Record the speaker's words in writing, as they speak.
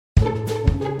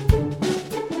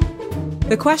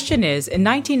The question is, in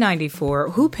 1994,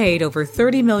 who paid over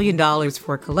 $30 million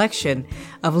for a collection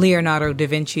of Leonardo da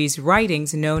Vinci's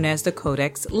writings known as the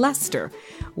Codex Leicester?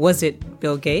 Was it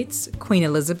Bill Gates, Queen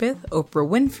Elizabeth, Oprah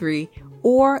Winfrey,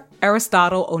 or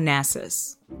Aristotle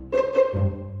Onassis?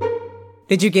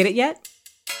 Did you get it yet?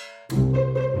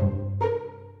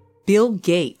 Bill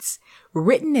Gates.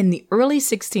 Written in the early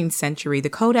 16th century, the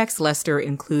Codex Leicester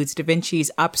includes da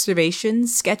Vinci's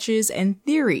observations, sketches, and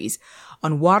theories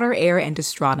on water, air, and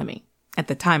astronomy. At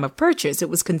the time of purchase, it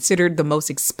was considered the most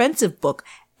expensive book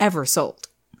ever sold.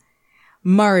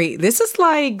 Murray, this is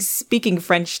like speaking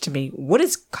French to me. What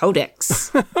is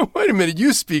codex? Wait a minute,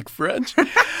 you speak French?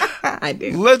 I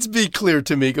do. Let's be clear,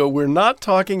 Tamiko. We're not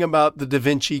talking about the Da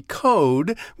Vinci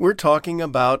Code. We're talking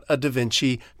about a Da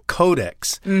Vinci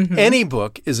Codex. Mm-hmm. Any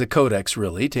book is a codex,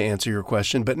 really, to answer your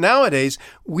question. But nowadays,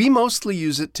 we mostly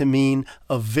use it to mean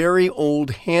a very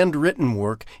old handwritten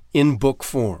work in book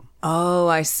form. Oh,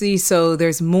 I see. So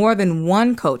there's more than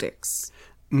one codex.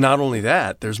 Not only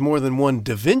that, there's more than one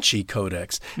Da Vinci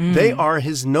Codex. They are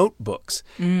his notebooks.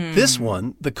 This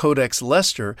one, the Codex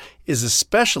Leicester, is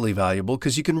especially valuable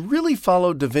because you can really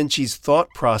follow Da Vinci's thought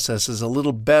processes a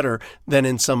little better than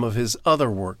in some of his other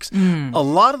works. A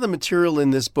lot of the material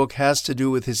in this book has to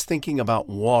do with his thinking about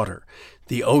water.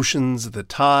 The oceans, the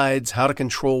tides, how to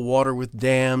control water with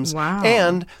dams,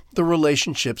 and the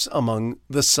relationships among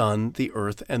the sun, the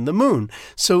earth, and the moon.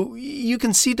 So you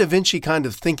can see Da Vinci kind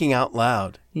of thinking out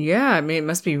loud. Yeah, I mean, it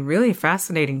must be really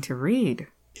fascinating to read.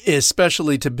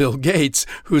 Especially to Bill Gates,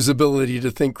 whose ability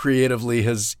to think creatively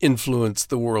has influenced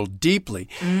the world deeply.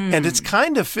 And it's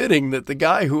kind of fitting that the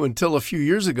guy who until a few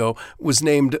years ago was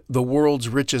named the world's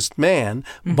richest man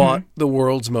bought the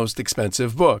world's most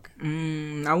expensive book.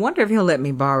 I wonder if he'll let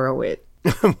me borrow it.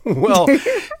 Well,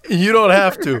 you don't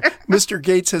have to. Mr.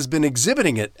 Gates has been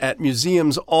exhibiting it at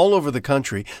museums all over the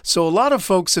country, so a lot of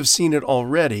folks have seen it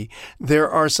already. There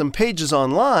are some pages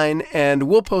online, and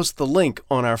we'll post the link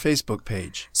on our Facebook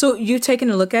page. So you've taken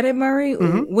a look at it, Murray?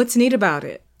 What's neat about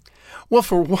it? Well,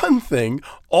 for one thing,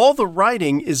 all the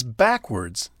writing is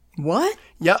backwards. What?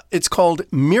 Yeah, it's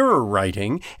called mirror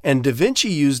writing, and Da Vinci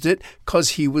used it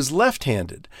because he was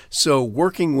left-handed. So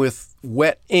working with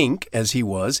wet ink, as he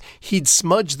was, he'd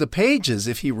smudge the pages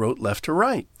if he wrote left to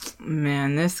right.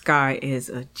 Man, this guy is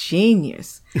a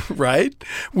genius. Right?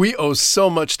 We owe so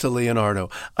much to Leonardo.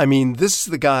 I mean, this is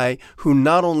the guy who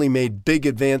not only made big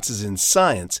advances in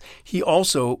science, he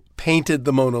also painted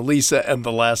the Mona Lisa and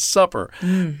the Last Supper.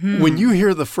 When you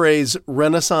hear the phrase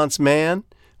Renaissance man,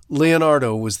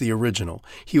 Leonardo was the original.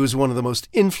 He was one of the most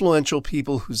influential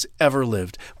people who's ever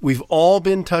lived. We've all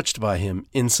been touched by him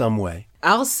in some way.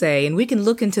 I'll say, and we can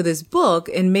look into this book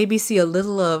and maybe see a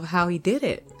little of how he did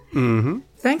it.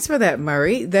 Thanks for that,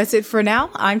 Murray. That's it for now.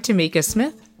 I'm Tamika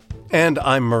Smith. And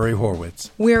I'm Murray Horwitz.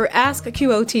 We're Ask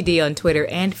QOTD on Twitter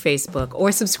and Facebook,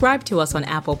 or subscribe to us on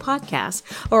Apple Podcasts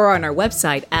or on our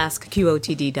website,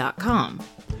 askqotd.com.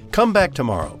 Come back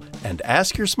tomorrow and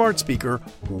ask your smart speaker,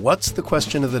 what's the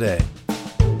question of the day?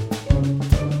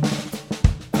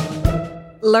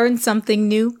 Learn something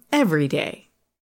new every day.